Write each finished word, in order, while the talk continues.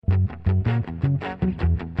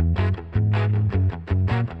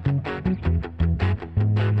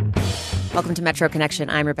Welcome to Metro Connection.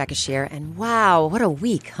 I'm Rebecca Shear, and wow, what a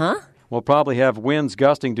week, huh? We'll probably have winds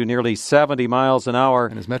gusting to nearly 70 miles an hour.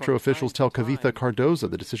 And as Metro officials tell Kavitha Cardoza,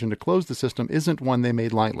 the decision to close the system isn't one they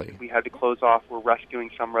made lightly. We had to close off. We're rescuing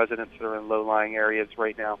some residents that are in low-lying areas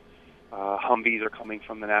right now. Humvees are coming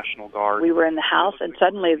from the National Guard. We were in the house, and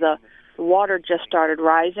suddenly the water just started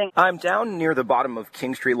rising. I'm down near the bottom of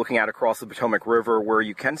King Street looking out across the Potomac River, where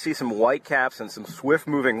you can see some white caps and some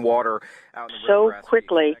swift-moving water out in the river. So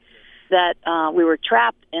quickly that we were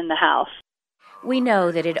trapped in the house. We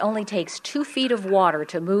know that it only takes 2 feet of water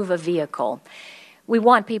to move a vehicle. We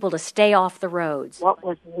want people to stay off the roads. What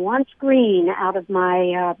was once green out of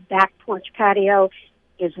my back porch patio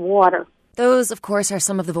is water. Those, of course, are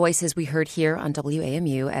some of the voices we heard here on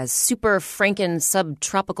WAMU as Super Franken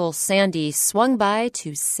Subtropical Sandy swung by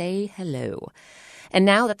to say hello. And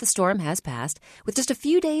now that the storm has passed, with just a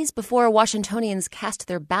few days before Washingtonians cast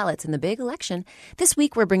their ballots in the big election, this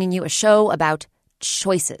week we're bringing you a show about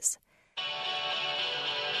choices.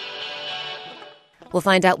 We'll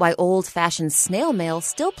find out why old-fashioned snail mail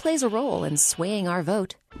still plays a role in swaying our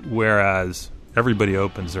vote. Whereas everybody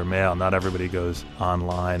opens their mail, not everybody goes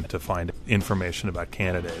online to find information about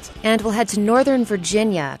candidates. And we'll head to Northern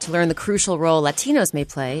Virginia to learn the crucial role Latinos may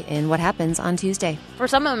play in what happens on Tuesday. For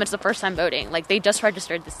some of them, it's the first time voting. Like, they just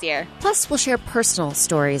registered this year. Plus, we'll share personal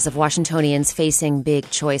stories of Washingtonians facing big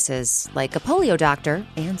choices, like a polio doctor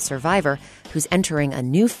and survivor who's entering a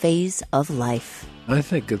new phase of life. I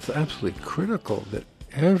think it's absolutely critical that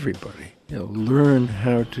everybody, learn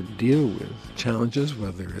how to deal with challenges,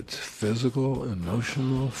 whether it's physical,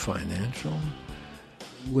 emotional, financial.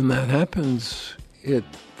 When that happens, it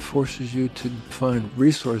forces you to find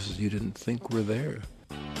resources you didn't think were there.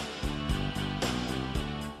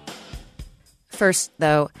 First,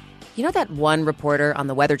 though, you know that one reporter on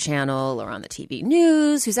the Weather Channel or on the TV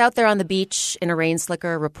news who's out there on the beach in a rain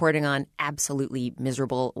slicker reporting on absolutely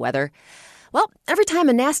miserable weather? Well, every time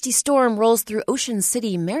a nasty storm rolls through Ocean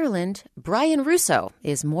City, Maryland, Brian Russo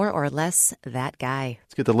is more or less that guy.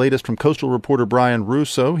 Let's get the latest from coastal reporter Brian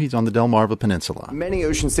Russo. He's on the Delmarva Peninsula. Many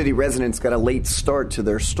Ocean City residents got a late start to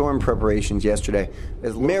their storm preparations yesterday.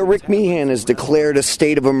 Mayor Rick Meehan has declared a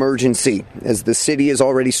state of emergency as the city is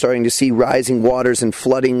already starting to see rising waters and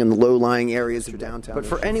flooding in the low-lying areas of downtown. But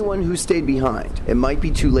for anyone who stayed behind, it might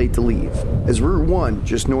be too late to leave, as Route 1,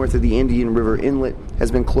 just north of the Indian River Inlet,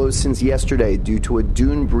 has been closed since yesterday due to a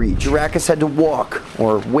dune breach. Iraqis had to walk,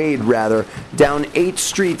 or wade rather, down 8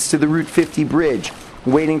 streets to the Route 50 bridge,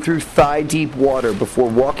 wading through thigh-deep water before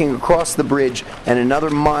walking across the bridge and another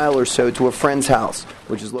mile or so to a friend's house,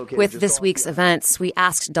 which is located With this week's events, we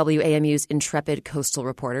asked WAMU's intrepid coastal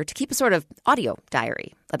reporter to keep a sort of audio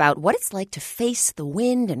diary about what it's like to face the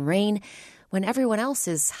wind and rain when everyone else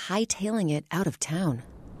is hightailing it out of town.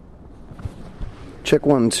 Check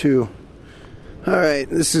 1, 2. All right,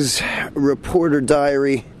 this is reporter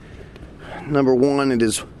diary number 1. It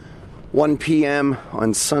is 1 p.m.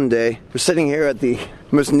 on Sunday. We're sitting here at the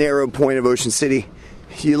most narrow point of Ocean City.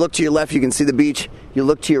 You look to your left, you can see the beach. You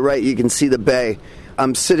look to your right, you can see the bay.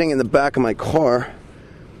 I'm sitting in the back of my car.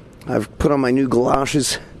 I've put on my new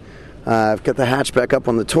galoshes. I've got the hatchback up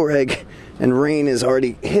on the Touareg, and rain is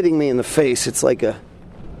already hitting me in the face. It's like a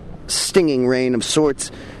stinging rain of sorts.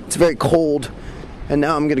 It's very cold. And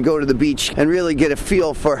now I'm going to go to the beach and really get a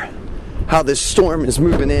feel for how this storm is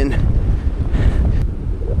moving in.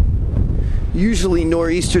 Usually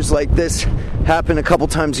nor'easters like this happen a couple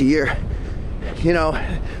times a year.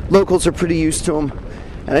 Locals are pretty used to them.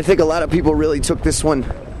 And I think a lot of people really took this one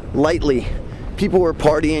lightly. People were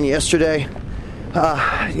partying yesterday.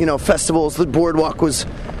 Festivals, the boardwalk was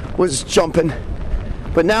jumping.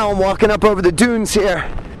 But now I'm walking up over the dunes here,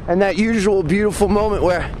 and that usual beautiful moment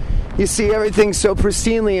where you see everything so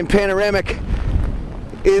pristinely and panoramic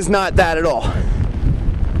is not that at all.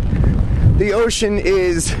 The ocean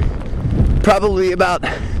is probably about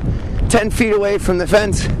 10 feet away from the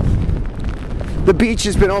fence. The beach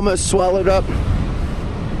has been almost swallowed up.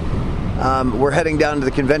 We're heading down to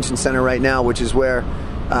the convention center right now, which is where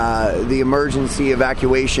the emergency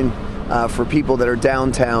evacuation for people that are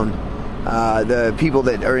downtown, the people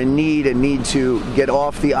that are in need and need to get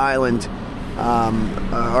off the island,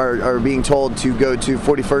 are being told to go to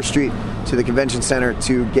 41st Street to the convention center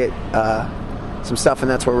to get some stuff,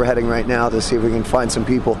 and that's where we're heading right now to see if we can find some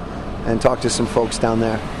people and talk to some folks down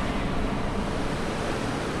there.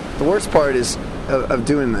 The worst part of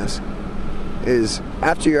doing this is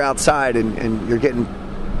after you're outside and you're getting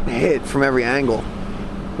hit from every angle,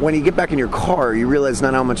 when you get back in your car, you realize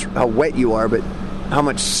not how wet you are, but how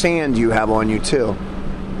much sand you have on you too.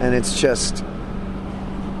 And it's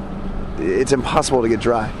impossible to get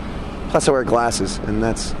dry. Plus I wear glasses, and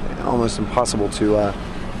that's almost impossible to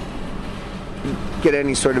get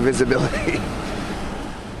any sort of visibility.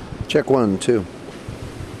 Check 1, 2.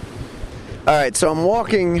 All right, so I'm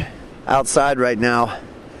walking outside right now.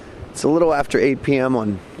 It's a little after 8 p.m.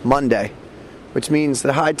 on Monday, which means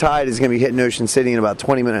the high tide is going to be hitting Ocean City in about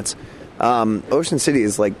 20 minutes. Ocean City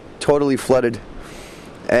is like totally flooded,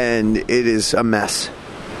 and it is a mess.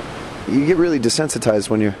 You get really desensitized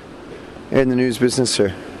when you're in the news business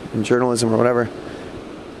or in journalism or whatever,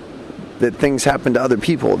 that things happen to other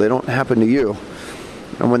people. They don't happen to you.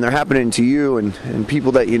 And when they're happening to you and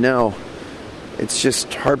people that you know, it's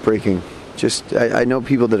just heartbreaking. I know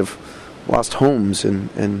people that have lost homes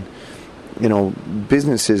and you know,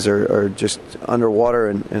 businesses are just underwater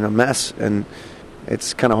and in a mess, and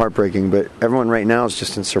it's kind of heartbreaking, but everyone right now is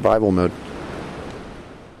just in survival mode.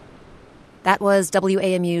 That was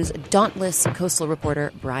WAMU's dauntless coastal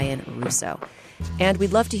reporter Brian Russo. And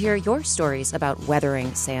we'd love to hear your stories about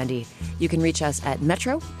weathering Sandy. You can reach us at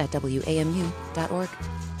metro@wamu.org.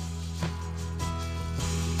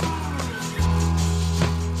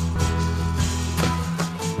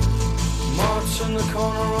 March in the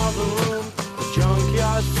corner of the room, the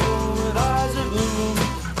junkyard full with eyes of gloom.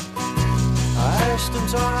 I asked him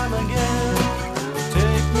time again,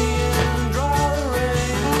 take me in and dry the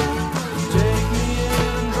rain. Take me in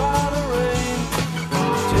and dry the rain.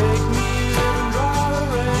 Take me in and dry the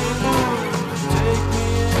rain. Take me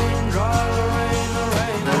in and dry the rain, the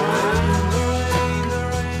rain, the rain, the rain, the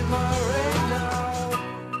rain, the rain now.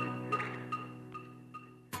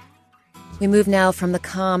 We move now from the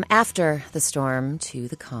calm after the storm to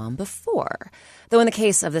the calm before. Though in the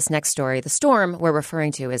case of this next story, the storm we're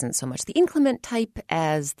referring to isn't so much the inclement type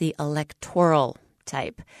as the electoral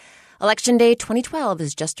type. Election Day 2012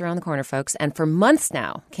 is just around the corner, folks, and for months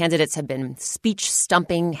now, candidates have been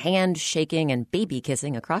speech-stumping, hand-shaking, and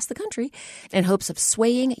baby-kissing across the country in hopes of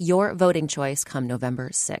swaying your voting choice come November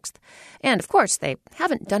 6th. And, of course, they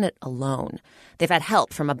haven't done it alone. They've had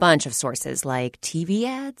help from a bunch of sources like TV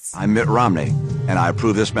ads. I'm Mitt Romney, and I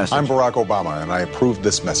approve this message. I'm Barack Obama, and I approve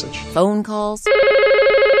this message. Phone calls.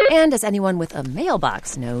 And as anyone with a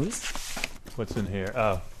mailbox knows... What's in here?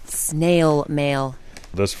 Oh. Snail mail.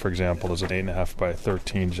 This, for example, is an 8.5 by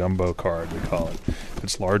 13 jumbo card, we call it.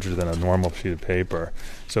 It's larger than a normal sheet of paper,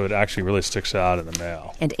 so it actually really sticks out in the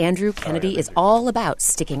mail. And Andrew Kennedy is all about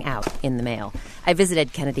sticking out in the mail. I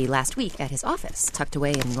visited Kennedy last week at his office, tucked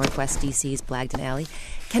away in Northwest D.C.'s Blagden Alley.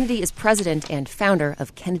 Kennedy is president and founder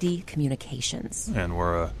of Kennedy Communications. And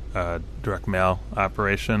we're a direct mail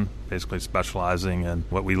operation, basically specializing in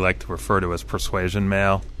what we like to refer to as persuasion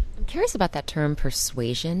mail. I'm curious about that term,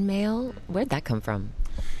 persuasion mail. Where'd that come from?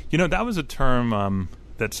 You know, that was a term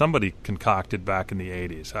that somebody concocted back in the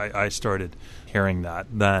 80s. I started hearing that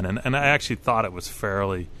then, and I actually thought it was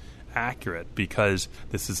fairly accurate because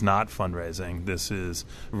this is not fundraising. This is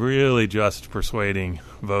really just persuading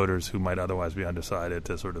voters who might otherwise be undecided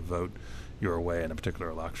to sort of vote your way in a particular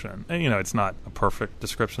election. And, you know, it's not a perfect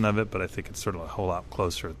description of it, but I think it's sort of a whole lot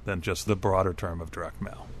closer than just the broader term of direct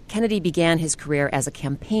mail. Kennedy began his career as a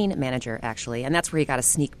campaign manager, actually, and that's where he got a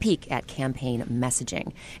sneak peek at campaign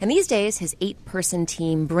messaging. And these days, his 8-person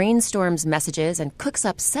team brainstorms messages and cooks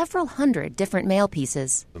up several hundred different mail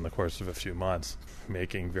pieces. In the course of a few months,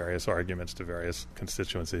 making various arguments to various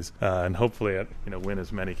constituencies, and hopefully, win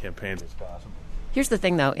as many campaigns as possible. Here's the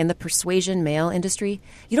thing, though. In the persuasion mail industry,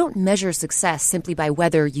 you don't measure success simply by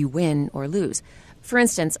whether you win or lose. For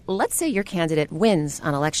instance, let's say your candidate wins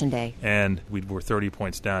on Election Day. And we were 30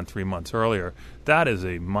 points down 3 months earlier. That is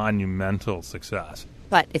a monumental success.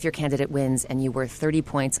 But if your candidate wins and you were 30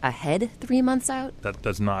 points ahead 3 months out? That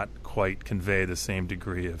does not quite convey the same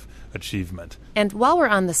degree of achievement. And while we're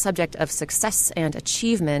on the subject of success and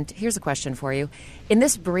achievement, here's a question for you. In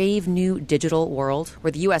this brave new digital world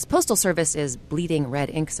where the U.S. Postal Service is bleeding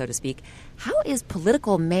red ink, so to speak, how is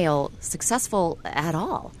political mail successful at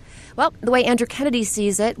all? Well, the way Andrew Kennedy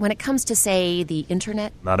sees it, when it comes to, say, the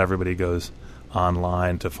Internet... Not everybody goes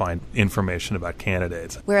online to find information about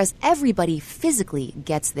candidates. Whereas everybody physically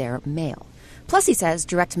gets their mail. Plus, he says,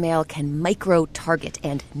 direct mail can micro-target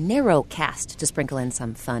and narrow-cast, to sprinkle in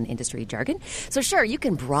some fun industry jargon. So sure, you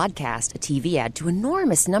can broadcast a TV ad to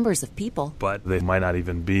enormous numbers of people. But they might not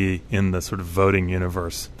even be in the sort of voting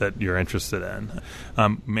universe that you're interested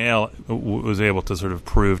in. Mail was able to sort of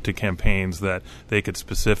prove to campaigns that they could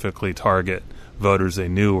specifically target voters they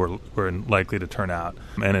knew were likely to turn out.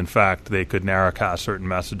 And in fact, they could narrowcast certain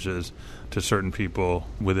messages to certain people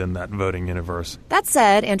within that voting universe. That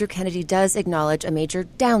said, Andrew Kennedy does acknowledge a major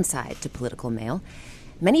downside to political mail.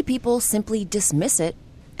 Many people simply dismiss it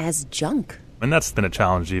as junk. And that's been a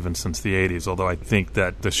challenge even since the 80s, although I think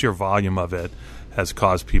that the sheer volume of it has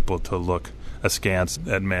caused people to look askance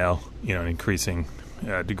at mail, in increasing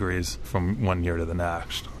degrees from one year to the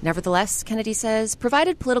next. Nevertheless, Kennedy says,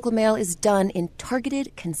 provided political mail is done in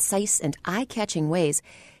targeted, concise, and eye-catching ways,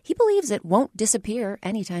 he believes it won't disappear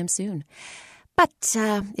anytime soon. But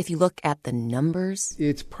if you look at the numbers,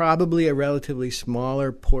 it's probably a relatively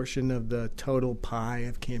smaller portion of the total pie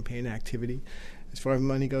of campaign activity as far as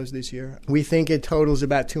money goes this year. We think it totals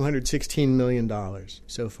about $216 million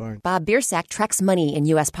so far. Bob Biersack tracks money in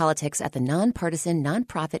U.S. politics at the nonpartisan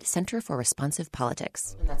nonprofit Center for Responsive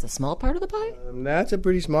Politics. And that's a small part of the pie? That's a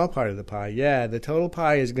pretty small part of the pie, yeah. The total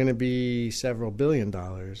pie is going to be several billion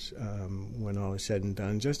dollars when all is said and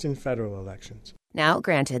done, just in federal elections. Now,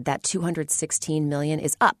 granted, that $216 million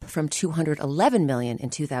is up from $211 million in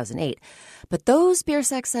 2008. But those,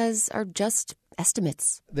 Biersack says, are just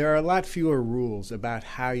estimates. There are a lot fewer rules about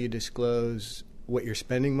how you disclose what you're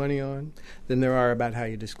spending money on than there are about how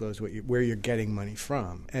you disclose where you're getting money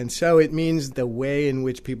from. And so it means the way in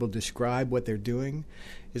which people describe what they're doing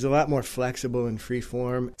is a lot more flexible and free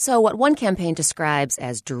form. So what one campaign describes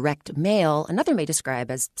as direct mail, another may describe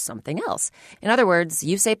as something else. In other words,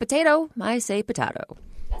 you say potato, I say potato.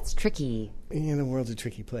 That's tricky. The world's a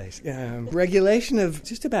tricky place. Regulation of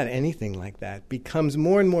just about anything like that becomes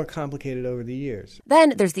more and more complicated over the years.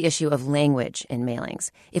 Then there's the issue of language in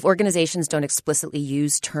mailings. If organizations don't explicitly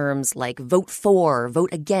use terms like vote for, vote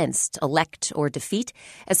against, elect, or defeat,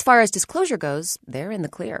 as far as disclosure goes, they're in the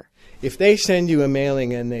clear. If they send you a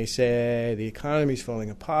mailing and they say the economy's falling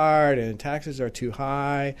apart and taxes are too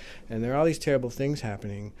high and there are all these terrible things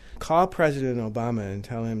happening, call President Obama and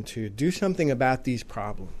tell him to do something about these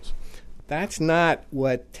problems. That's not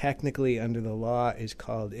what technically under the law is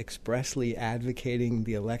called expressly advocating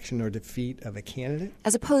the election or defeat of a candidate.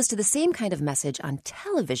 As opposed to the same kind of message on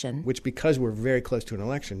television. Which, because we're very close to an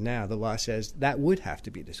election now, the law says that would have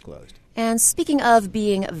to be disclosed. And speaking of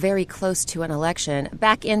being very close to an election,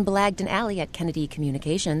 back in Blagden Alley at Kennedy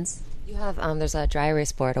Communications, you have, there's a dry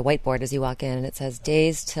erase board, a whiteboard as you walk in, and it says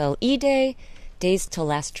days till E-Day, days till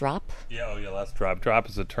last drop. Yeah, last drop. Drop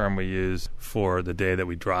is a term we use for the day that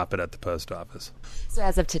we drop it at the post office. So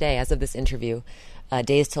as of today, as of this interview,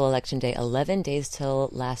 days till Election Day, 11, days till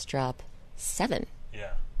last drop, 7.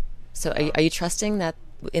 Yeah. So are you trusting that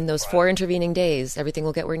in those 4 intervening days, everything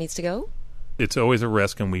will get where it needs to go? It's always a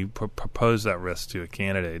risk, and we propose that risk to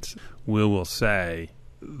candidates. We will say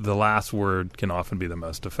the last word can often be the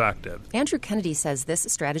most effective. Andrew Kennedy says this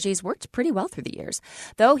strategy's worked pretty well through the years,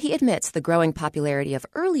 though he admits the growing popularity of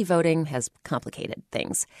early voting has complicated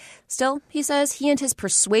things. Still, he says he and his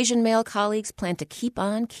persuasion mail colleagues plan to keep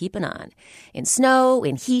on keeping on. In snow,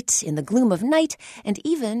 in heat, in the gloom of night, and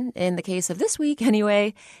even, in the case of this week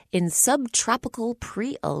anyway, in subtropical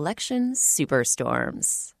pre-election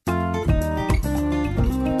superstorms.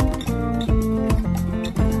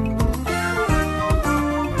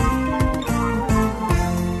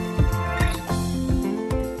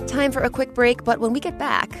 Time for a quick break, but when we get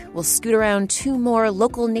back, we'll scoot around 2 more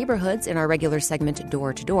local neighborhoods in our regular segment,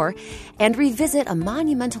 Door to Door, and revisit a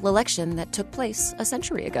monumental election that took place a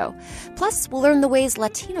century ago. Plus, we'll learn the ways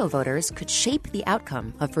Latino voters could shape the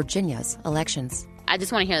outcome of Virginia's elections. I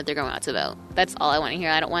just want to hear that they're going out to vote. That's all I want to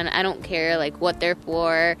hear. I don't care what they're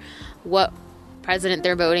for, what president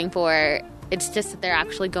they're voting for. It's just that they're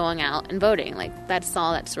actually going out and voting. That's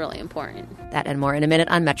all that's really important. That and more in a minute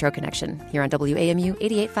on Metro Connection, here on WAMU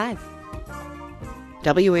 88.5.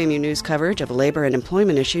 WAMU News coverage of labor and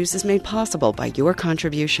employment issues is made possible by your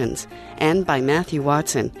contributions and by Matthew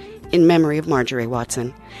Watson, in memory of Marjorie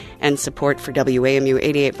Watson. And support for WAMU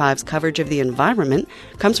 88.5's coverage of the environment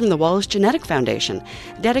comes from the Wallace Genetic Foundation,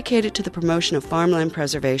 dedicated to the promotion of farmland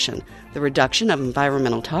preservation, the reduction of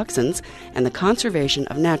environmental toxins, and the conservation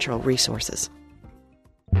of natural resources.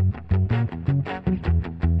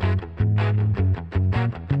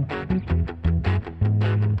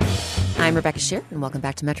 I'm Rebecca Shear, and welcome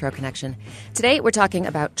back to Metro Connection. Today, we're talking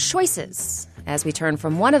about choices as we turn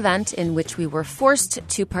from one event in which we were forced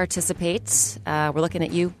to participate. We're looking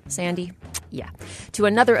at you, Sandy. Yeah. To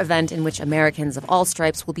another event in which Americans of all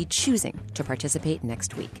stripes will be choosing to participate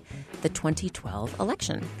next week, the 2012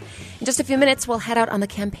 election. In just a few minutes, we'll head out on the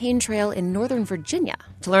campaign trail in Northern Virginia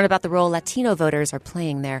to learn about the role Latino voters are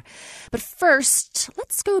playing there. But first,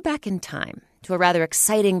 let's go back in time to a rather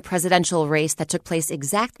exciting presidential race that took place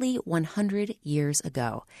exactly 100 years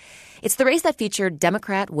ago. It's the race that featured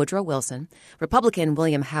Democrat Woodrow Wilson, Republican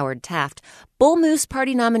William Howard Taft, Bull Moose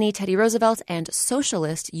Party nominee Teddy Roosevelt, and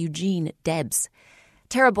socialist Eugene Debs.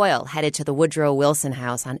 Tara Boyle headed to the Woodrow Wilson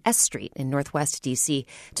House on S Street in Northwest D.C.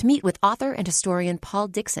 to meet with author and historian Paul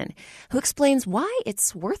Dixon, who explains why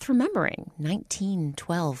it's worth remembering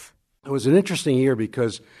 1912. It was an interesting year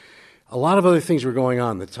because a lot of other things were going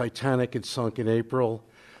on. The Titanic had sunk in April.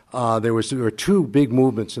 There were two big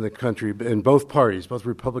movements in the country in both parties. Both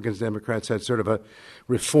Republicans and Democrats had sort of a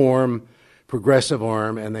reform, progressive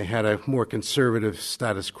arm, and they had a more conservative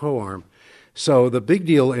status quo arm. So the big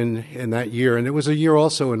deal in that year, and it was a year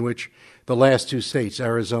also in which the last two states,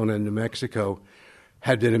 Arizona and New Mexico,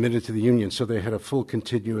 had been admitted to the Union, so they had a full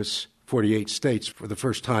contiguous 48 states for the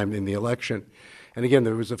first time in the election. And again,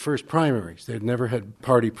 there was the first primaries. They had never had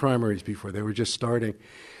party primaries before. They were just starting.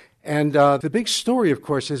 And the big story, of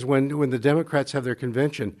course, is when the Democrats have their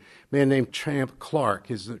convention, a man named Champ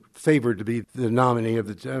Clark is favored to be the nominee of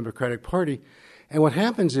the Democratic Party. And what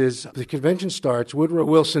happens is the convention starts. Woodrow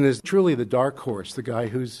Wilson is truly the dark horse, the guy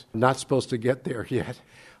who's not supposed to get there yet.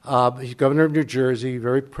 He's governor of New Jersey,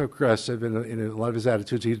 very progressive in a lot of his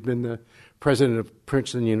attitudes. He's been the president of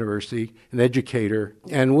Princeton University, an educator.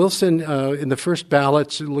 And Wilson, in the first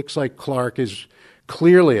ballots, it looks like Clark is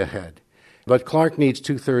clearly ahead. But Clark needs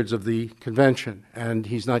 2/3 of the convention, and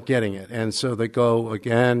he's not getting it. And so they go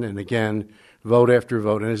again and again, vote after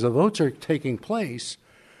vote. And as the votes are taking place,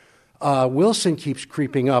 Wilson keeps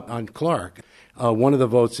creeping up on Clark. One of the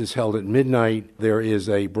votes is held at midnight. There is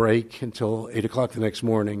a break until 8 o'clock the next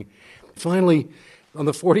morning. Finally, on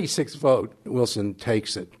the 46th vote, Wilson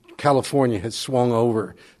takes it. California has swung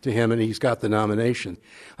over to him, and he's got the nomination.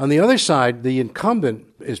 On the other side, the incumbent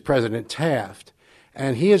is President Taft,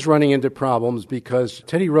 and he is running into problems because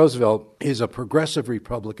Teddy Roosevelt is a progressive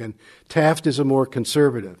Republican. Taft is a more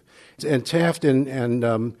conservative. And Taft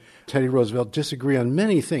and Teddy Roosevelt disagree on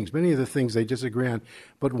many things, many of the things they disagree on,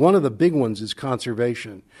 but one of the big ones is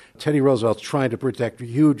conservation. Teddy Roosevelt's trying to protect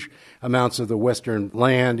huge amounts of the western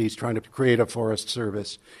land. He's trying to create a forest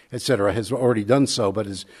service, et cetera, has already done so, but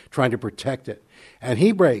is trying to protect it. And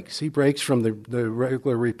he breaks from the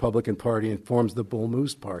regular Republican Party and forms the Bull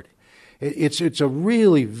Moose Party. It's a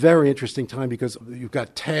really very interesting time because you've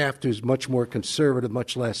got Taft, who's much more conservative,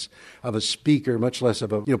 much less of a speaker, much less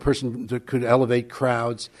of a person that could elevate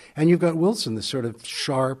crowds, and you've got Wilson, this sort of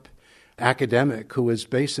sharp academic who is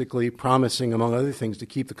basically promising, among other things, to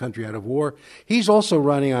keep the country out of war. He's also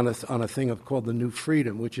running on a thing called the New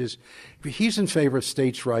Freedom, which is he's in favor of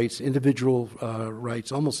states' rights, individual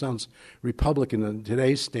rights. Almost sounds Republican in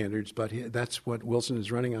today's standards, but that's what Wilson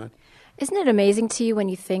is running on. Isn't it amazing to you when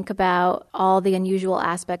you think about all the unusual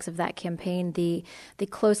aspects of that campaign, the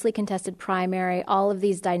closely contested primary, all of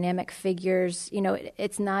these dynamic figures? You know,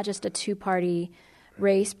 it's not just a two-party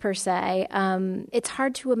race per se. It's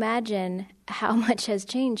hard to imagine how much has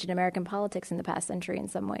changed in American politics in the past century in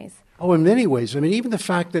some ways. Oh, in many ways. I mean, even the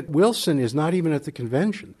fact that Wilson is not even at the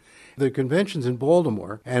convention. The convention's in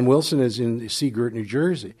Baltimore, and Wilson is in Seagirt, New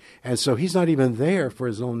Jersey. And so he's not even there for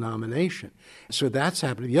his own nomination. So that's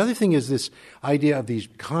happening. The other thing is this idea of these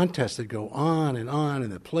contests that go on,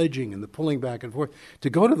 and the pledging and the pulling back and forth. To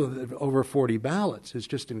go to the over 40 ballots is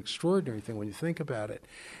just an extraordinary thing when you think about it.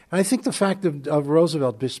 And I think the fact of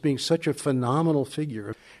Roosevelt just being such a phenomenal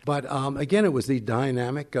figure. But again, it was the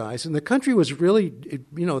dynamic guys. And the country was really,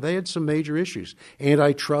 they had some major issues.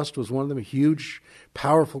 Antitrust was one of them, huge,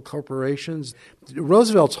 powerful corporations.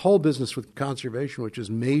 Roosevelt's whole business with conservation, which is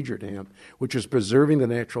major to him, which is preserving the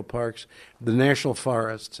natural parks, the national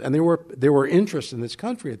forests. And there were interests in this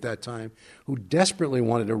country at that time who desperately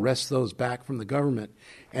wanted to wrest those back from the government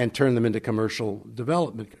and turn them into commercial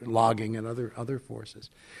development, logging and other forces.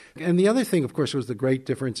 And the other thing, of course, was the great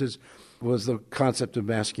differences was the concept of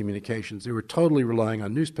mass communications. They were totally relying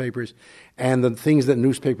on newspapers and the things that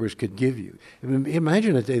newspapers could give you. I mean,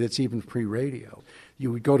 imagine a day that's even pre-radio.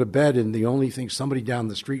 You would go to bed and the only thing, somebody down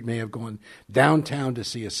the street may have gone downtown to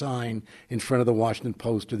see a sign in front of the Washington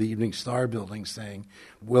Post or the Evening Star building saying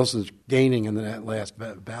Wilson's gaining in that last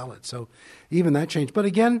ballot. So even that changed. But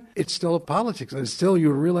again, it's still politics. And still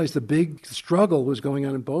you realize the big struggle was going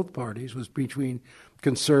on in both parties was between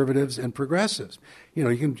conservatives and progressives. You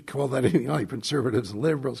can call that anything like conservatives and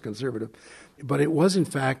liberals, conservative. But it was, in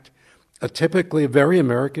fact, typically a very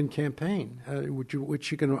American campaign,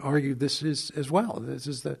 which you can argue this is as well. This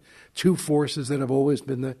is the two forces that have always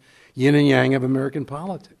been the yin and yang of American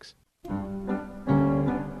politics.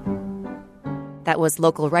 That was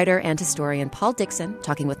local writer and historian Paul Dixon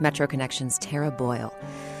talking with Metro Connection's Tara Boyle.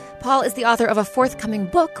 Paul is the author of a forthcoming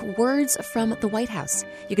book, Words from the White House.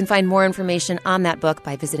 You can find more information on that book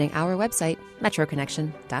by visiting our website,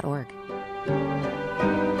 metroconnection.org.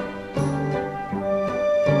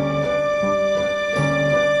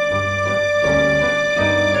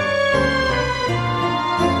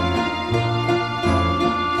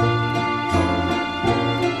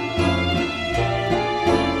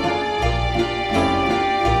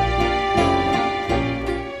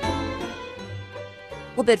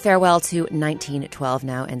 bid farewell to 1912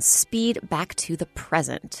 now and speed back to the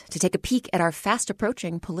present to take a peek at our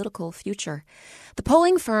fast-approaching political future. The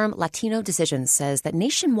polling firm Latino Decisions says that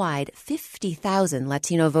nationwide, 50,000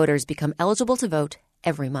 Latino voters become eligible to vote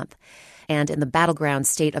every month. And in the battleground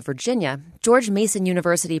state of Virginia, George Mason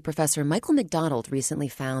University professor Michael McDonald recently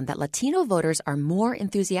found that Latino voters are more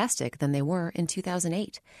enthusiastic than they were in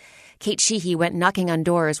 2008. Kate Sheehy went knocking on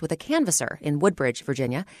doors with a canvasser in Woodbridge,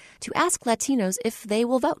 Virginia, to ask Latinos if they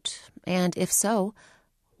will vote, and if so,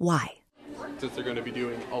 why. Since they're going to be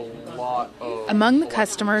doing a lot of... Among the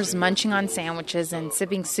customers munching on sandwiches and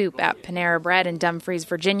sipping soup at Panera Bread in Dumfries,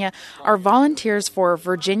 Virginia, are volunteers for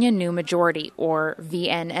Virginia New Majority, or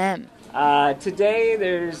VNM. Today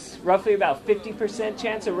there's roughly about 50%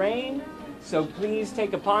 chance of rain, so please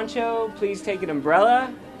take a poncho, please take an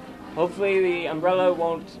umbrella. Hopefully the umbrella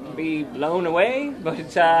won't be blown away, but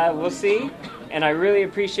we'll see. And I really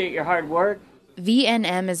appreciate your hard work.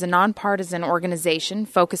 VNM is a nonpartisan organization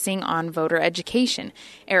focusing on voter education.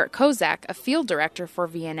 Eric Kozak, a field director for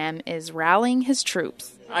VNM, is rallying his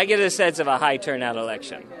troops. I get a sense of a high turnout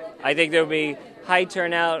election. I think there'll be high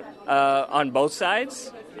turnout on both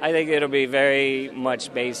sides. I think it'll be very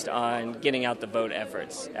much based on getting out the vote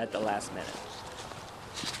efforts at the last minute.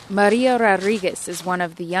 Maria Rodriguez is one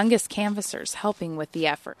of the youngest canvassers helping with the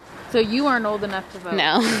effort. So you aren't old enough to vote?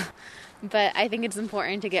 No. But I think it's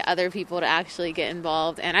important to get other people to actually get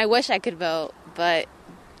involved. And I wish I could vote, but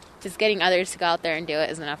just getting others to go out there and do it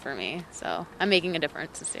is enough for me. So I'm making a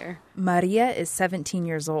difference this year. Maria is 17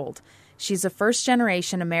 years old. She's a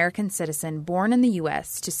first-generation American citizen born in the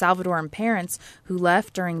U.S. to Salvadoran parents who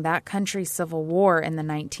left during that country's civil war in the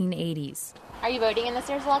 1980s. Are you voting in this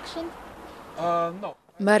year's election? No.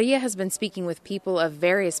 Maria has been speaking with people of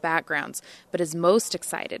various backgrounds, but is most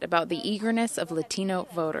excited about the eagerness of Latino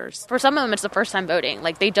voters. For some of them, it's the first time voting.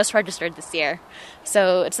 Like, they just registered this year.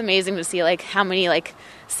 So it's amazing to see, like, how many,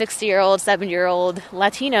 60-year-old, 70-year-old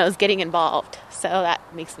Latinos getting involved. So that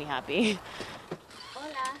makes me happy.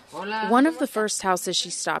 One of the first houses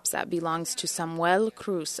she stops at belongs to Samuel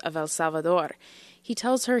Cruz of El Salvador. He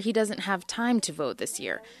tells her he doesn't have time to vote this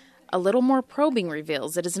year. A little more probing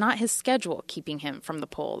reveals it is not his schedule keeping him from the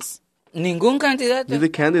polls. Neither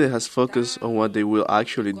candidate has focused on what they will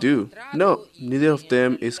actually do. No, neither of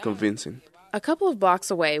them is convincing. A couple of blocks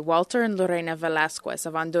away, Walter and Lorena Velasquez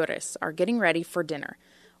of Honduras are getting ready for dinner.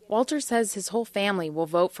 Walter says his whole family will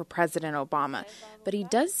vote for President Obama, but he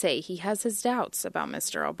does say he has his doubts about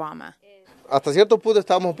Mr. Obama.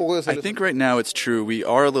 I think right now it's true. We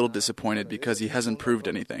are a little disappointed because he hasn't proved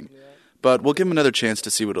anything. But we'll give him another chance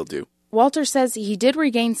to see what he'll do. Walter says he did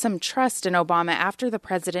regain some trust in Obama after the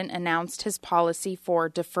president announced his policy for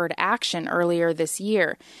deferred action earlier this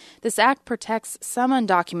year. This act protects some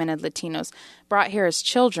undocumented Latinos brought here as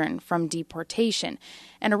children from deportation.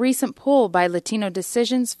 And a recent poll by Latino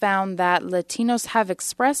Decisions found that Latinos have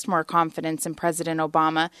expressed more confidence in President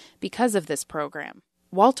Obama because of this program.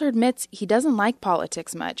 Walter admits he doesn't like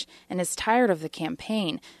politics much and is tired of the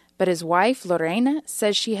campaign. But his wife, Lorena,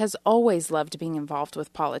 says she has always loved being involved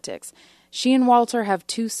with politics. She and Walter have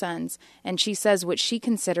 2 sons, and she says what she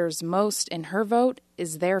considers most in her vote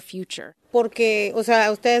is their future. And,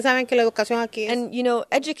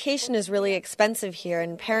 education is really expensive here,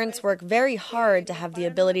 and parents work very hard to have the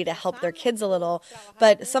ability to help their kids a little,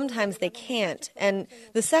 but sometimes they can't. And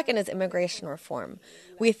the second is immigration reform.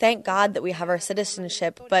 We thank God that we have our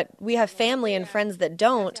citizenship, but we have family and friends that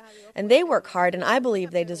don't, and they work hard, and I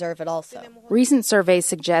believe they deserve it also. Recent surveys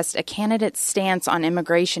suggest a candidate's stance on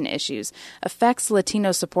immigration issues affects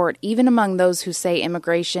Latino support even among those who say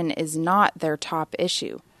immigration is not their top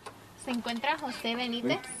issue.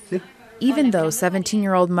 Even though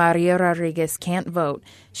 17-year-old Maria Rodriguez can't vote,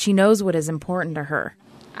 she knows what is important to her.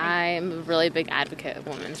 I'm a really big advocate of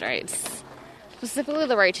women's rights, specifically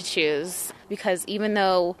the right to choose, because even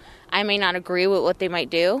though I may not agree with what they might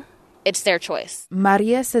do, it's their choice.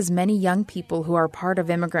 Maria says many young people who are part of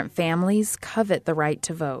immigrant families covet the right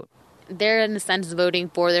to vote. They're, in a sense, voting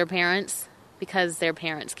for their parents because their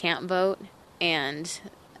parents can't vote, and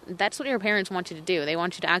that's what your parents want you to do. They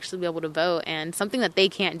want you to actually be able to vote, and something that they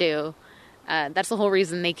can't do. That's the whole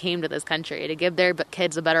reason they came to this country, to give their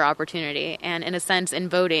kids a better opportunity. And in a sense, in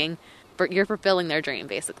voting, you're fulfilling their dream,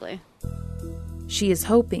 basically. She is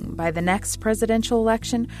hoping by the next presidential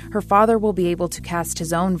election, her father will be able to cast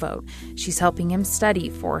his own vote. She's helping him study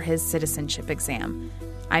for his citizenship exam.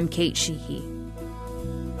 I'm Kate Sheehy.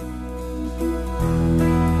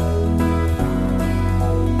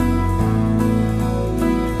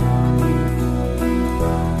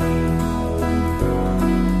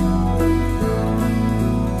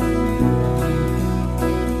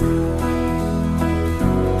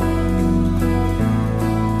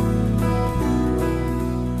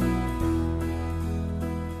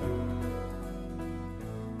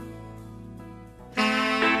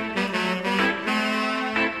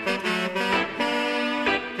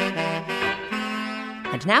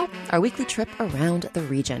 And now, our weekly trip around the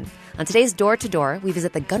region. On today's Door to Door, we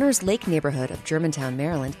visit the Gunners Lake neighborhood of Germantown,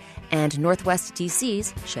 Maryland, and Northwest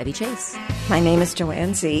D.C.'s Chevy Chase. My name is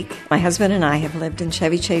Joanne Zeke. My husband and I have lived in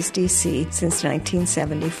Chevy Chase, D.C. since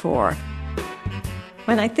 1974.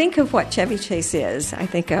 When I think of what Chevy Chase is, I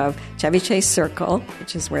think of Chevy Chase Circle,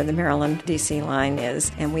 which is where the Maryland-D.C. line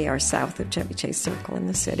is, and we are south of Chevy Chase Circle in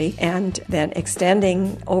the city, and then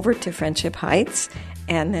extending over to Friendship Heights,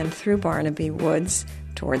 and then through Barnaby Woods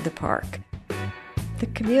toward the park. The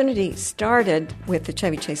community started with the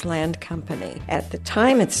Chevy Chase Land Company. At the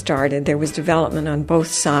time it started, there was development on both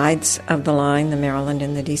sides of the line, the Maryland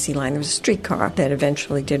and the D.C. line. There was a streetcar that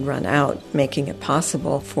eventually did run out, making it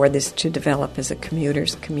possible for this to develop as a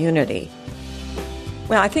commuter's community.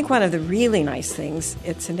 Well, I think one of the really nice things,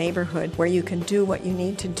 it's a neighborhood where you can do what you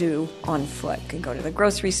need to do on foot. You can go to the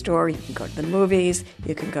grocery store, you can go to the movies,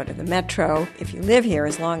 you can go to the metro. If you live here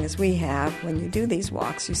as long as we have, when you do these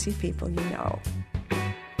walks, you see people you know.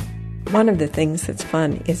 One of the things that's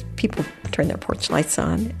fun is people turn their porch lights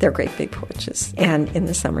on. They're great big porches. And in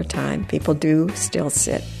the summertime, people do still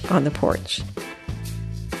sit on the porch.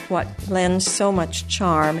 What lends so much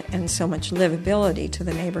charm and so much livability to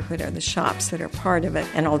the neighborhood are the shops that are part of it.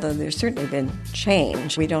 And although there's certainly been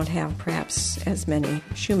change, we don't have perhaps as many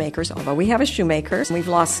shoemakers, although we have a shoemaker. We've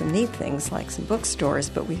lost some neat things like some bookstores,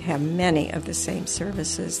 but we have many of the same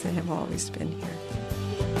services that have always been here.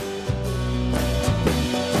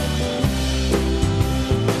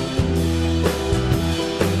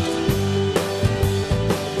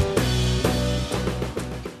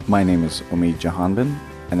 My name is Omid Jahanbin,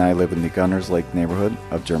 and I live in the Gunners Lake neighborhood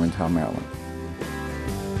of Germantown, Maryland.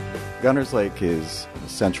 Gunners Lake is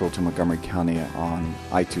central to Montgomery County on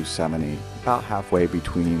I-270, about halfway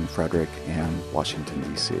between Frederick and Washington,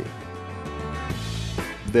 D.C.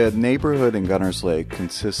 The neighborhood in Gunners Lake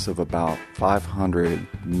consists of about 500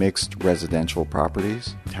 mixed residential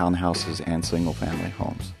properties, townhouses, and single-family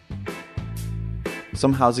homes.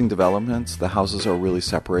 Some housing developments, the houses are really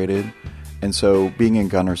separated. And so being in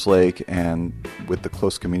Gunners Lake and with the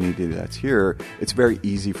close community that's here, it's very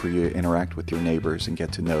easy for you to interact with your neighbors and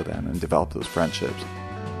get to know them and develop those friendships.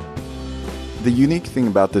 The unique thing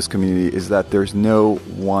about this community is that there's no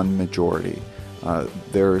one majority.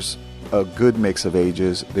 There's a good mix of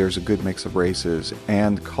ages, there's a good mix of races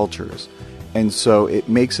and cultures. And so it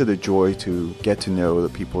makes it a joy to get to know the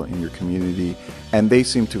people in your community, and they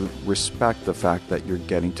seem to respect the fact that you're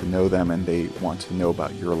getting to know them and they want to know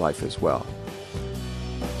about your life as well.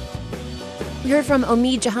 We heard from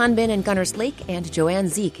Omid Jahanbin in Gunners Lake and Joanne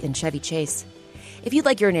Zeke in Chevy Chase. If you'd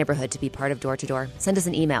like your neighborhood to be part of Door to Door, send us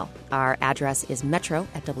an email. Our address is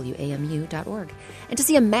metro@wamu.org. And to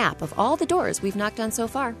see a map of all the doors we've knocked on so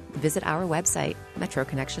far, visit our website,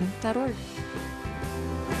 metroconnection.org.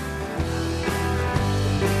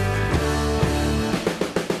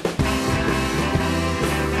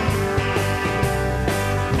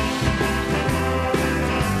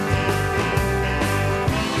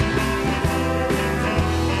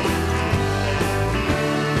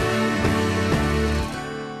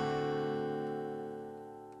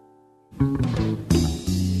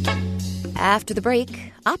 After the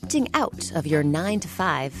break, opting out of your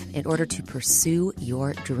 9-to-5 in order to pursue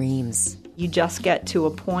your dreams. You just get to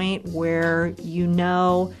a point where you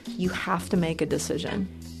know you have to make a decision.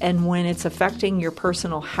 And when it's affecting your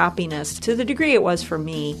personal happiness, to the degree it was for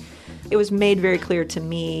me, it was made very clear to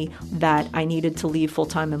me that I needed to leave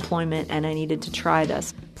full-time employment and I needed to try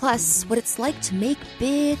this. Plus, what it's like to make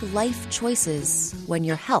big life choices when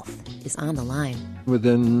your health is on the line.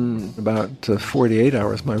 Within about 48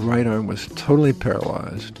 hours, my right arm was totally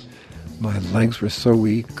paralyzed. My legs were so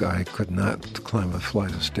weak, I could not climb a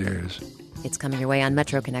flight of stairs. It's coming your way on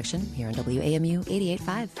Metro Connection here on WAMU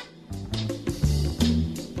 88.5.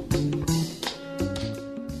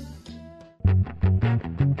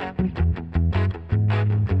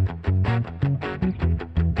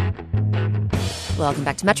 Welcome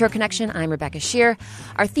back to Metro Connection. I'm Rebecca Shear.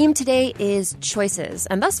 Our theme today is choices,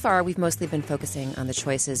 and thus far we've mostly been focusing on the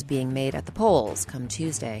choices being made at the polls come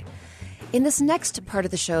Tuesday. In this next part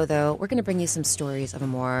of the show, though, we're going to bring you some stories of a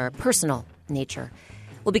more personal nature.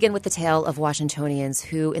 We'll begin with the tale of Washingtonians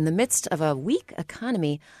who, in the midst of a weak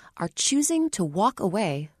economy, are choosing to walk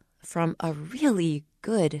away from a really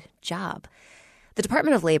good job. The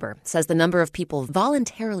Department of Labor says the number of people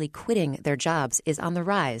voluntarily quitting their jobs is on the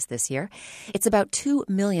rise this year. It's about 2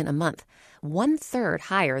 million a month, 1/3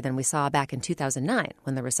 higher than we saw back in 2009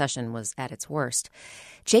 when the recession was at its worst.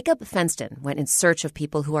 Jacob Fenston went in search of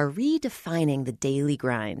people who are redefining the daily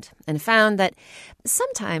grind and found that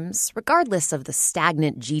sometimes, regardless of the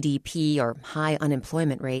stagnant GDP or high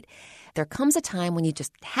unemployment rate, there comes a time when you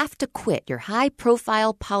just have to quit your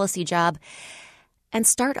high-profile policy job and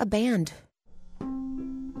start a band.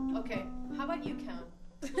 Okay, how about you count?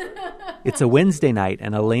 It's a Wednesday night,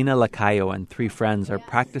 and Elena Lacayo and 3 friends are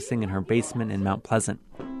practicing in her basement in Mount Pleasant.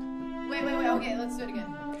 Wait, okay, let's do it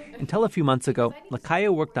again. Until a few months ago,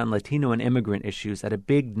 Lacayo worked on Latino and immigrant issues at a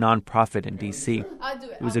big nonprofit in D.C.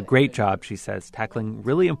 It was a great job, she says, tackling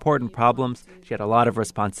really important problems. She had a lot of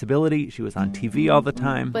responsibility. She was on TV all the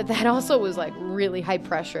time. But that also was like really high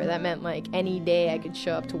pressure. That meant like any day I could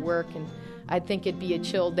show up to work and I'd think it'd be a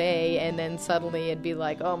chill day, and then suddenly it'd be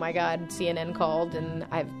like, oh my God, CNN called and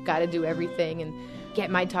I've got to do everything and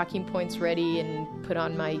get my talking points ready and put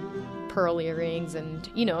on my pearl earrings and,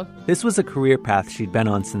 This was a career path she'd been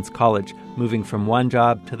on since college, moving from one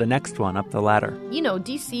job to the next one up the ladder.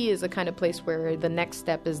 D.C. is the kind of place where the next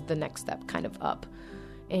step is the next step kind of up.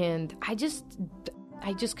 And I just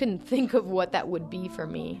couldn't think of what that would be for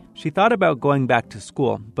me. She thought about going back to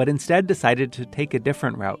school, but instead decided to take a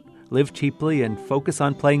different route, live cheaply and focus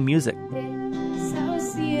on playing music.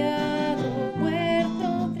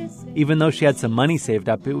 Even though she had some money saved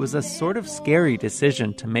up, it was a sort of scary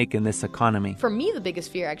decision to make in this economy. For me, the biggest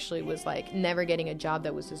fear actually was like never getting a job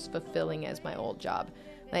that was as fulfilling as my old job.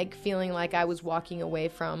 Like feeling like I was walking away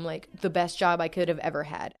from like the best job I could have ever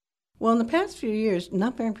had. Well, in the past few years,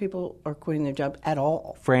 not very many people are quitting their job at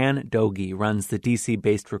all. Fran Doge runs the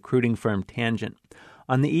D.C.-based recruiting firm Tangent.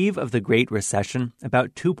 On the eve of the Great Recession,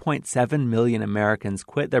 about 2.7 million Americans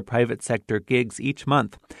quit their private sector gigs each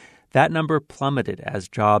month. That number plummeted as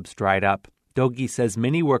jobs dried up. Doge says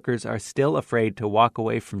many workers are still afraid to walk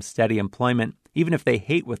away from steady employment, even if they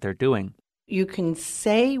hate what they're doing. You can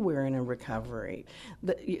say we're in a recovery.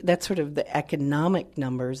 That's sort of the economic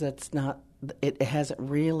numbers. That's not. It hasn't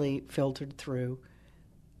really filtered through.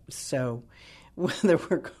 So whether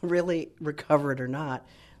we're really recovered or not,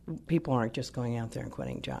 people aren't just going out there and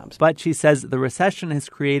quitting jobs. But she says the recession has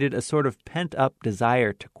created a sort of pent-up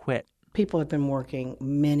desire to quit. People have been working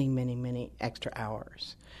many, many, many extra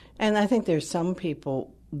hours. And I think there's some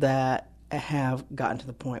people that have gotten to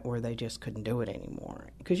the point where they just couldn't do it anymore.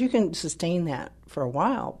 Because you can sustain that for a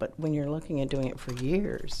while, but when you're looking at doing it for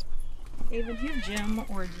years. Ava, do you have gym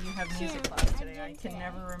or do you have music class today? I can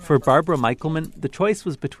never remember. For Barbara Michelman, the choice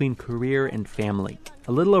was between career and family.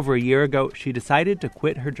 A little over a year ago, she decided to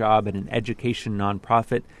quit her job at an education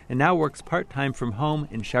nonprofit and now works part-time from home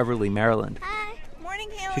in Cheverly, Maryland. Hi. Morning,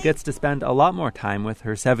 Haley. She gets to spend a lot more time with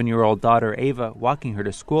her 7-year-old daughter, Ava, walking her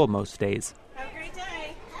to school most days. Have a great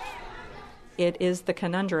day. It is the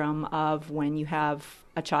conundrum of when you have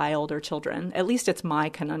a child or children. At least it's my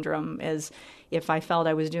conundrum, is if I felt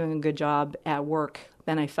I was doing a good job at work,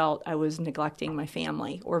 then I felt I was neglecting my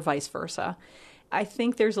family, or vice versa. I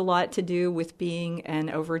think there's a lot to do with being an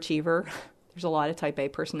overachiever. There's a lot of type A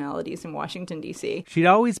personalities in Washington, D.C. She'd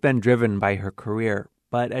always been driven by her career,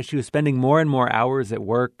 but as she was spending more and more hours at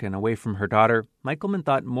work and away from her daughter, Michelman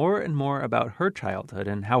thought more and more about her childhood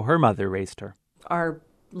and how her mother raised her. Our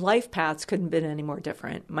life paths couldn't have been any more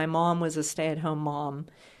different. My mom was a stay-at-home mom,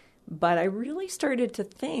 but I really started to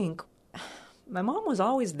think my mom was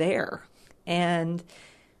always there, and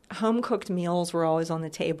home-cooked meals were always on the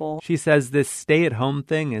table. She says this stay-at-home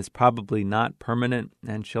thing is probably not permanent,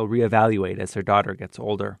 and she'll reevaluate as her daughter gets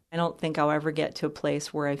older. I don't think I'll ever get to a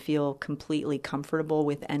place where I feel completely comfortable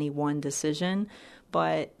with any one decision,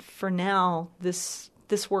 but for now, this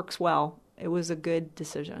works well. It was a good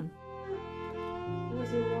decision.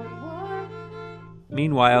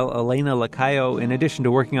 Meanwhile, Elena Lacayo, in addition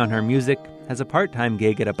to working on her music, has a part-time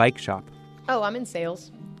gig at a bike shop. Oh, I'm in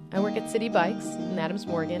sales. I work at City Bikes in Adams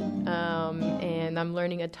Morgan, and I'm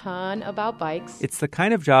learning a ton about bikes. It's the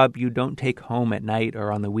kind of job you don't take home at night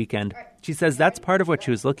or on the weekend. She says that's part of what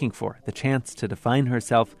she was looking for, the chance to define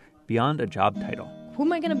herself beyond a job title. Who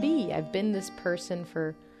am I going to be? I've been this person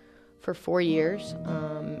for 4 years,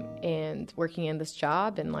 and working in this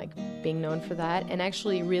job and like being known for that, and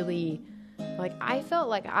actually really, like, I felt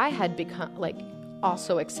like I had become, like,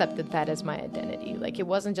 also accepted that as my identity. Like, it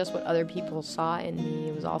wasn't just what other people saw in me,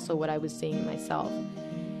 it was also what I was seeing in myself.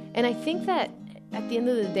 And I think that at the end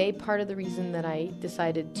of the day, part of the reason that I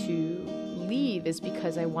decided to leave is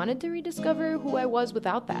because I wanted to rediscover who I was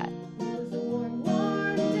without that.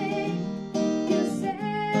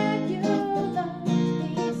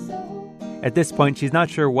 At this point, she's not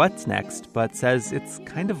sure what's next, but says it's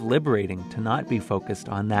kind of liberating to not be focused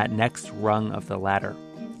on that next rung of the ladder.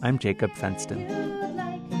 I'm Jacob Fenston.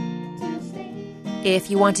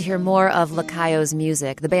 If you want to hear more of Lacayo's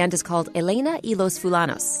music, the band is called Elena y los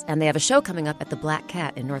Fulanos, and they have a show coming up at the Black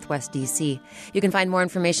Cat in Northwest D.C. You can find more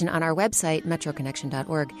information on our website,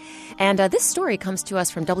 metroconnection.org. And this story comes to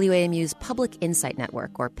us from WAMU's Public Insight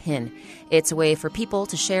Network, or PIN. It's a way for people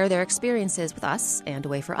to share their experiences with us and a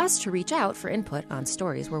way for us to reach out for input on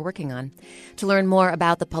stories we're working on. To learn more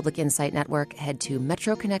about the Public Insight Network, head to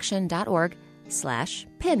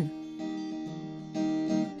metroconnection.org/PIN.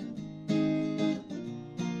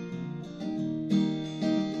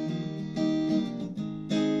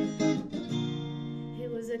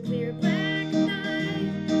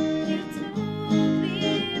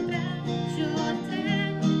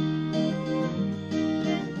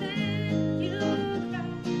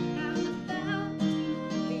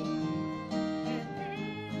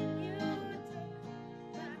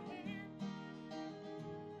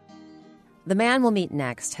 The man we'll meet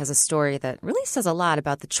next has a story that really says a lot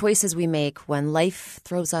about the choices we make when life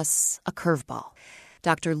throws us a curveball.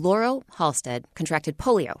 Dr. Lauro Halstead contracted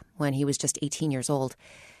polio when he was just 18 years old.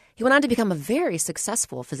 He went on to become a very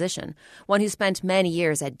successful physician, one who spent many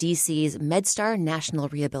years at D.C.'s MedStar National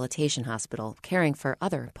Rehabilitation Hospital, caring for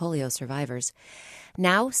other polio survivors.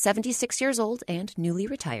 Now 76 years old and newly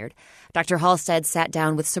retired, Dr. Halstead sat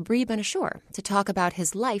down with Sabri Ben-Achour to talk about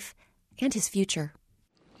his life and his future.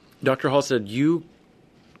 Dr. Halstead, you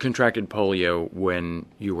contracted polio when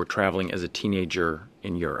you were traveling as a teenager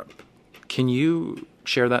in Europe. Can you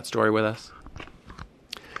share that story with us?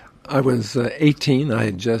 I was 18. I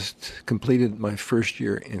had just completed my first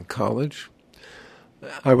year in college.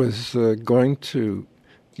 I was going to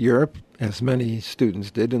Europe, as many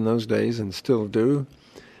students did in those days and still do,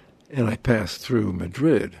 and I passed through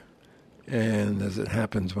Madrid. And as it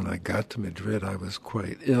happens, when I got to Madrid, I was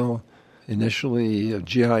quite ill. Initially, a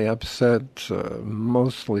GI upset,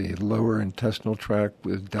 mostly lower intestinal tract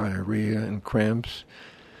with diarrhea and cramps,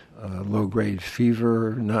 low-grade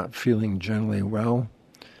fever, not feeling generally well.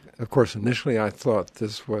 Of course, initially I thought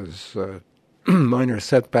this was a minor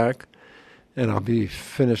setback, and I'll be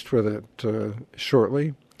finished with it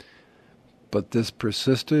shortly. But this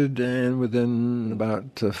persisted, and within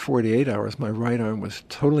about 48 hours, my right arm was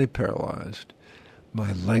totally paralyzed.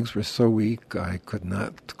 My legs were so weak I could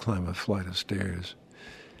not climb a flight of stairs,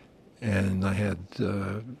 and I had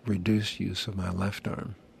reduced use of my left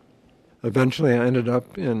arm. Eventually I ended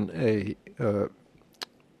up in a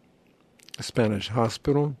Spanish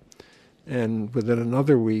hospital, and within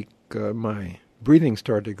another week my breathing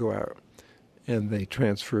started to go out, and they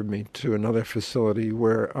transferred me to another facility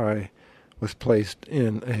where I was placed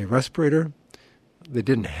in a respirator. They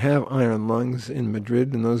didn't have iron lungs in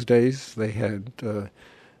Madrid in those days. They had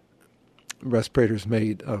respirators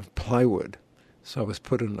made of plywood. So I was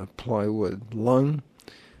put in a plywood lung.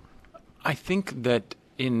 I think that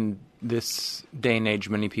in this day and age,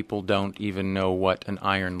 many people don't even know what an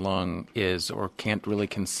iron lung is or can't really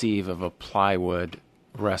conceive of a plywood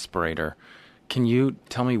respirator. Can you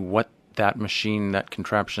tell me what that machine, that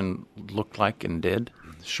contraption looked like and did?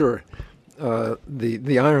 Sure.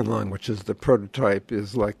 The iron lung, which is the prototype,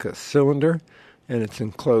 is like a cylinder, and it's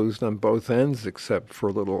enclosed on both ends except for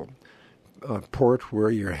a little port where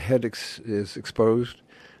your head is exposed.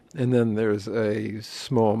 And then there's a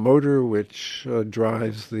small motor which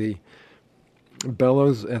drives the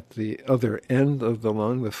bellows at the other end of the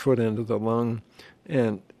lung, the foot end of the lung,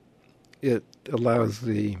 and it allows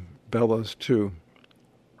the bellows to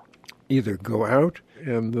either go out,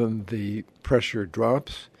 and then the pressure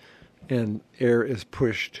drops, and air is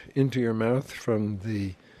pushed into your mouth from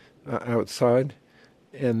the outside,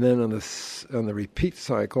 and then on the repeat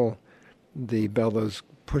cycle, the bellows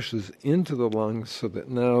pushes into the lungs so that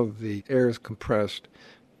now the air is compressed,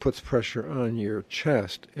 puts pressure on your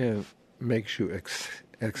chest, and makes you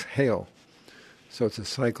exhale. So it's a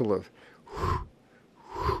cycle of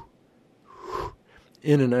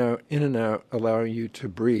in and out, allowing you to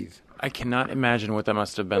breathe. I cannot imagine what that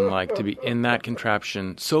must have been like to be in that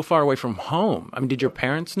contraption so far away from home. I mean, did your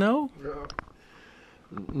parents know?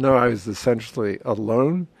 No, I was essentially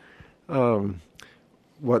alone.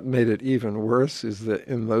 What made it even worse is that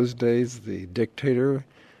in those days, the dictator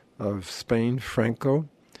of Spain, Franco,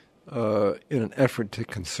 in an effort to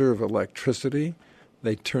conserve electricity,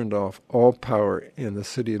 they turned off all power in the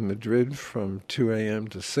city of Madrid from 2 a.m.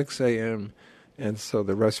 to 6 a.m., and so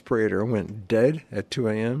the respirator went dead at 2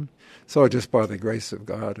 a.m. So just by the grace of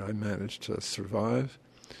God, I managed to survive,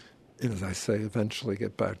 and as I say, eventually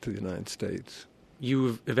get back to the United States.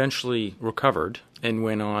 You eventually recovered and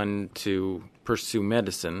went on to pursue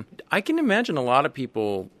medicine. I can imagine a lot of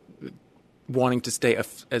people wanting to stay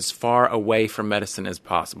as far away from medicine as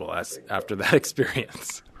possible after that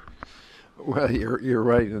experience. Well, you're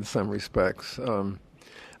right in some respects.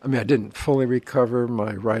 I didn't fully recover.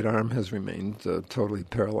 My right arm has remained totally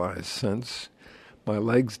paralyzed since. My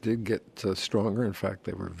legs did get stronger. In fact,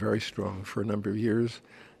 they were very strong for a number of years.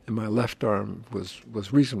 And my left arm was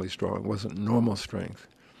reasonably strong, wasn't normal strength.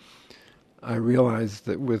 I realized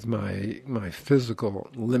that with my physical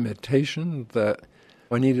limitation that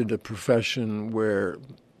I needed a profession where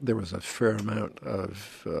there was a fair amount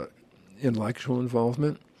of intellectual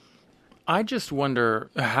involvement. I just wonder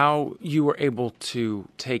how you were able to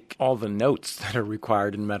take all the notes that are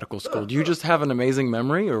required in medical school. Do you just have an amazing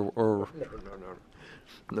memory, or?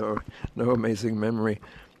 No amazing memory,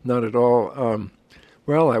 not at all.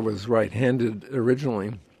 Well, I was right-handed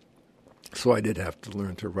originally, so I did have to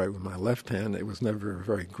learn to write with my left hand. It was never a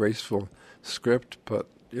very graceful script, but,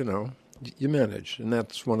 you manage. And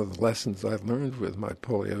that's one of the lessons I've learned with my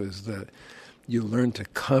polio is that you learn to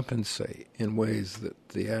compensate in ways that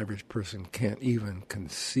the average person can't even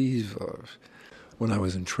conceive of. When I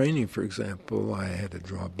was in training, for example, I had to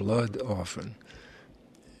draw blood often.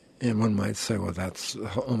 And one might say, well, that's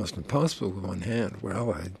almost impossible with one hand.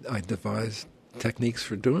 Well, I devised techniques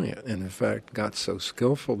for doing it, and in fact got so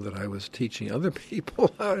skillful that I was teaching other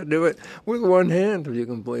people how to do it with one hand, if you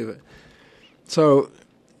can believe it. So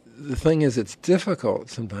the thing is, it's difficult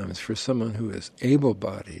sometimes for someone who is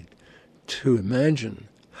able-bodied to imagine,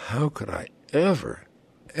 how could I ever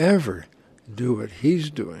do what he's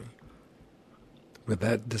doing with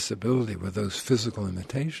that disability, with those physical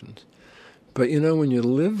limitations? But when you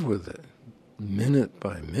live with it, minute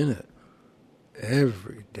by minute,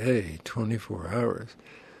 every day, 24 hours,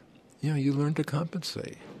 you learn to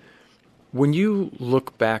compensate. When you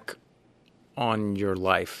look back on your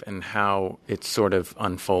life and how it sort of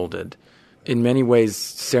unfolded, in many ways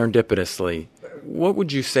serendipitously, what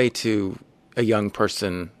would you say to a young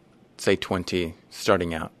person, say 20,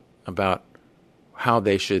 starting out, about how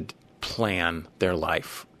they should plan their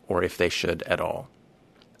life, or if they should at all?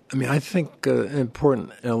 I think an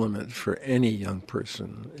important element for any young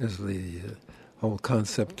person is the whole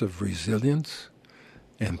concept of resilience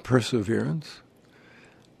and perseverance.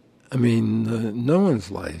 No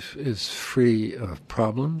one's life is free of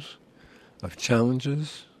problems, of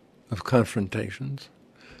challenges, of confrontations.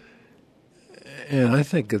 And I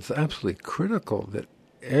think it's absolutely critical that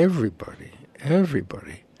everybody,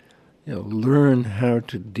 learn how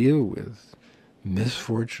to deal with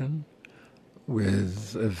misfortune,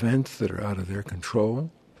 with events that are out of their control,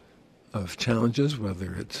 of challenges,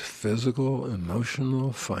 whether it's physical,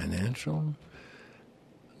 emotional, financial.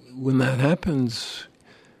 When that happens,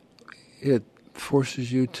 it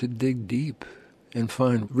forces you to dig deep and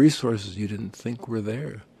find resources you didn't think were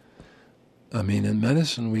there. In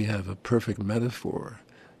medicine, we have a perfect metaphor.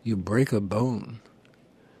 You break a bone.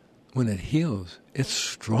 When it heals, it's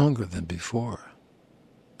stronger than before.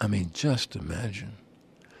 Just imagine.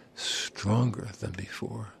 Stronger than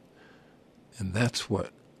before. And that's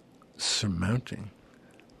what surmounting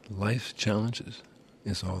life's challenges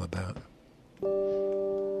is all about.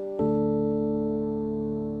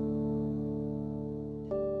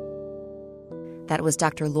 That was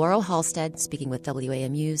Dr. Laurel Halstead speaking with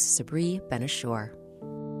WAMU's Sabri Ben-Achour.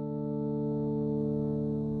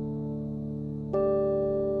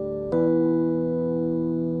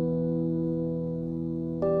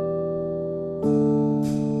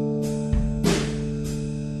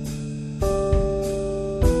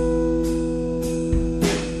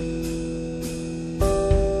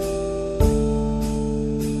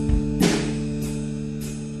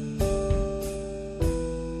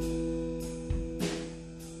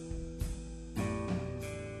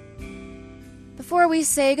 Before we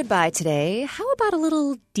say goodbye today, how about a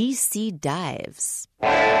little DC Dives?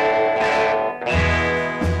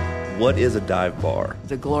 What is a dive bar?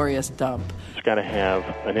 The glorious dump. It's got to have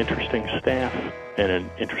an interesting staff and an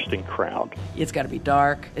interesting crowd. It's got to be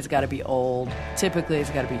dark. It's got to be old. Typically,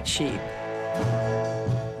 it's got to be cheap.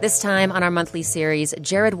 This time on our monthly series,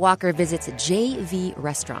 Jared Walker visits JV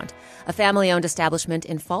Restaurant, a family-owned establishment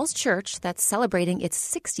in Falls Church that's celebrating its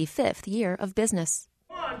 65th year of business.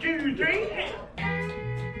 1, 2, 3.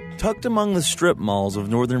 Tucked among the strip malls of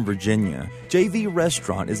Northern Virginia, JV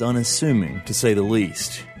Restaurant is unassuming, to say the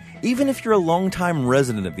least. Even if you're a longtime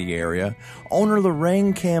resident of the area, owner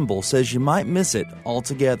Lorraine Campbell says you might miss it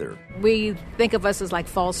altogether. We think of us as like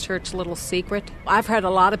Falls Church little secret. I've had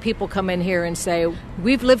a lot of people come in here and say,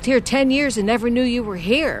 we've lived here 10 years and never knew you were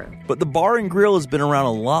here. But the bar and grill has been around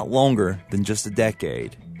a lot longer than just a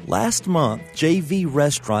decade. Last month, JV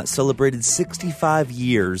Restaurant celebrated 65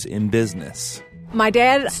 years in business. My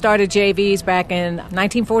dad started JV's back in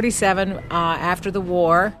 1947 after the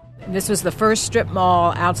war. This was the first strip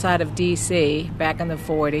mall outside of D.C. back in the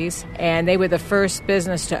 40s, and they were the first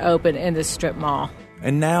business to open in the strip mall.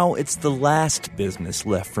 And now it's the last business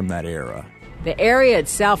left from that era. The area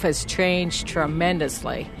itself has changed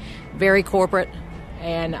tremendously. Very corporate,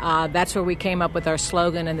 and that's where we came up with our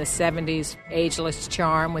slogan in the 70s, ageless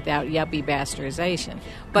charm without yuppie bastardization.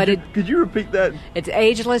 But could you repeat that? It's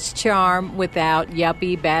ageless charm without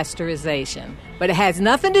yuppie bastardization. But it has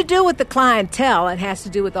nothing to do with the clientele. It has to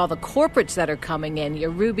do with all the corporates that are coming in, your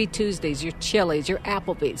Ruby Tuesdays, your Chili's, your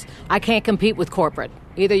Applebee's. I can't compete with corporate.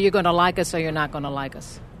 Either you're going to like us or you're not going to like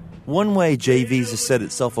us. One way JV's has set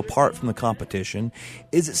itself apart from the competition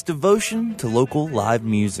is its devotion to local live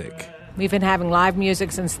music. We've been having live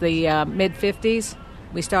music since the mid-50s.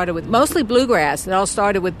 We started with mostly bluegrass. It all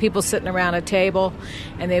started with people sitting around a table,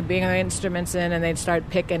 and they'd bring their instruments in, and they'd start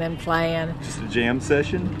picking and playing. Just a jam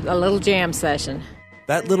session? A little jam session.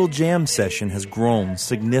 That little jam session has grown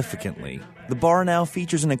significantly. The bar now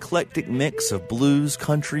features an eclectic mix of blues,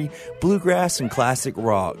 country, bluegrass, and classic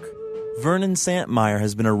rock. Vernon Santmeyer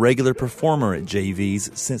has been a regular performer at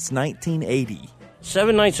JV's since 1980.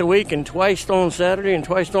 7 nights a week and twice on Saturday and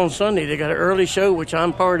twice on Sunday. They got an early show, which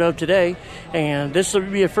I'm part of today, and this will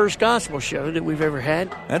be a first gospel show that we've ever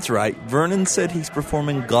had. That's right. Vernon said he's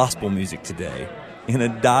performing gospel music today in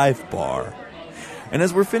a dive bar. And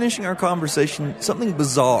as we're finishing our conversation, something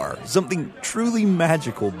bizarre, something truly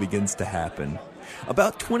magical begins to happen.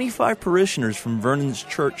 About 25 parishioners from Vernon's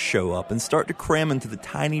church show up and start to cram into the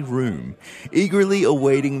tiny room, eagerly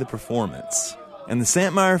awaiting the performance. And the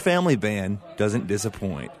Santmeyer family band doesn't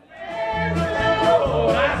disappoint.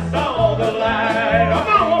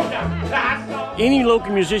 Any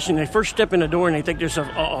local musician, they first step in the door and they think to themselves,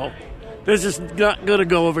 uh-oh, this is not going to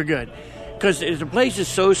go over good. Because the place is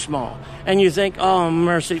so small. And you think, oh,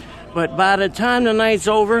 mercy. But by the time the night's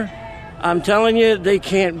over, I'm telling you, they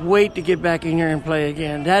can't wait to get back in here and play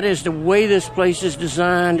again. That is the way this place is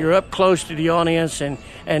designed. You're up close to the audience, and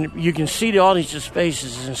you can see the audience's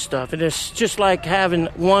faces and stuff. And it's just like having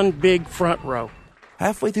one big front row.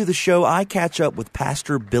 Halfway through the show, I catch up with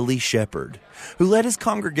Pastor Billy Shepard, who led his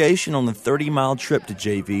congregation on the 30-mile trip to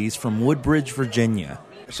JV's from Woodbridge, Virginia.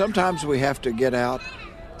 Sometimes we have to get out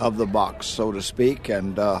of the box, so to speak,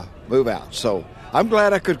 and move out. So I'm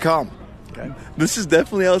glad I could come. Okay. This is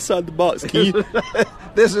definitely outside the box.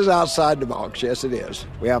 This is outside the box, yes it is.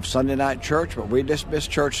 We have Sunday night church, but we dismissed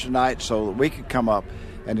church tonight so that we could come up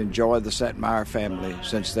and enjoy the Santmeyer family,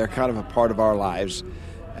 since they're kind of a part of our lives.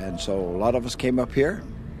 And so a lot of us came up here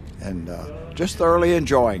and just thoroughly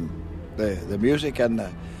enjoying the music and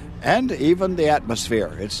even the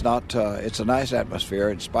atmosphere. It's not it's a nice atmosphere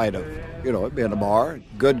in spite of, it being a bar.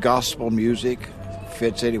 Good gospel music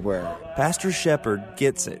fits anywhere. Pastor Shepard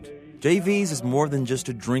gets it. JV's is more than just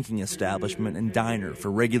a drinking establishment and diner for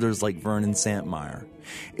regulars like Vernon Santmeyer.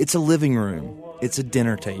 It's a living room. It's a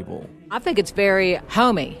dinner table. I think it's very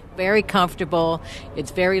homey, very comfortable. It's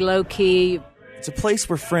very low-key. It's a place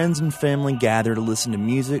where friends and family gather to listen to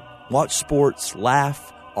music, watch sports,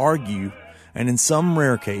 laugh, argue, and in some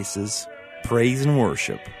rare cases, praise and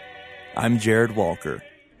worship. I'm Jared Walker.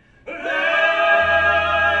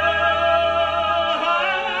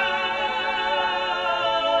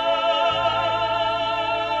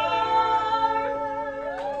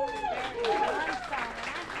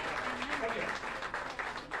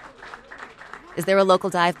 Is there a local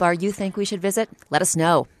dive bar you think we should visit? Let us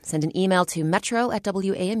know. Send an email to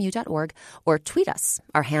metro@wamu.org or tweet us.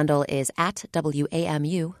 Our handle is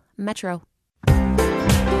 @WAMU-Metro.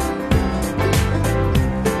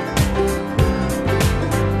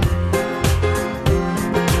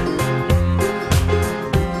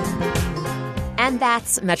 And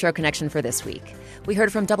that's Metro Connection for this week. We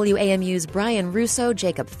heard from WAMU's Brian Russo,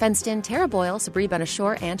 Jacob Fenston, Tara Boyle, Sabri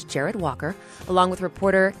Benashore, and Jared Walker, along with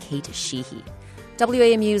reporter Kate Sheehy.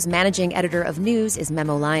 WAMU's managing editor of news is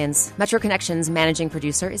Memo Lyons. Metro Connection's managing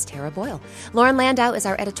producer is Tara Boyle. Lauren Landau is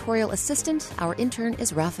our editorial assistant. Our intern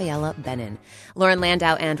is Rafaela Benin. Lauren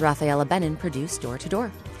Landau and Rafaela Benin produce Door to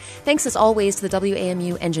Door. Thanks as always to the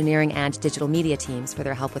WAMU engineering and digital media teams for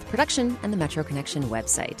their help with production and the Metro Connection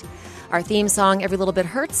website. Our theme song, Every Little Bit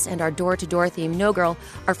Hurts, and our door-to-door theme, No Girl,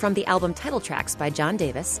 are from the album title tracks by John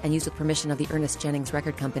Davis and used with permission of the Ernest Jennings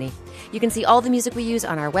Record Company. You can see all the music we use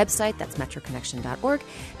on our website, that's metroconnection.org.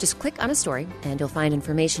 Just click on a story and you'll find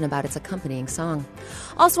information about its accompanying song.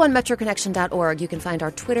 Also on metroconnection.org, you can find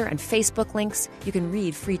our Twitter and Facebook links. You can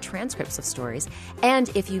read free transcripts of stories. And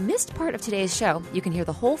if you missed part of today's show, you can hear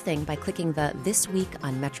the whole thing by clicking the This Week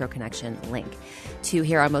on Metro Connection link. To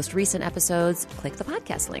hear our most recent episodes, click the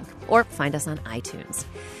podcast link or find us on iTunes.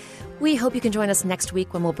 We hope you can join us next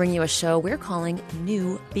week when we'll bring you a show we're calling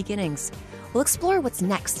New Beginnings. We'll explore what's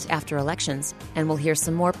next after elections, and we'll hear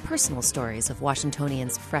some more personal stories of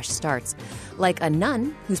Washingtonians' fresh starts, like a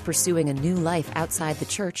nun who's pursuing a new life outside the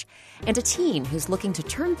church, and a teen who's looking to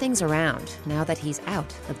turn things around now that he's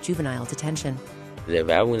out of juvenile detention. If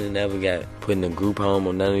I would have never got put in a group home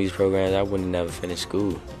or none of these programs, I would have never finished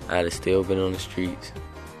school. I'd have still been on the streets.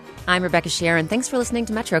 I'm Rebecca Sharon. Thanks for listening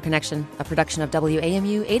to Metro Connection, a production of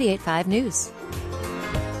WAMU 88.5 News.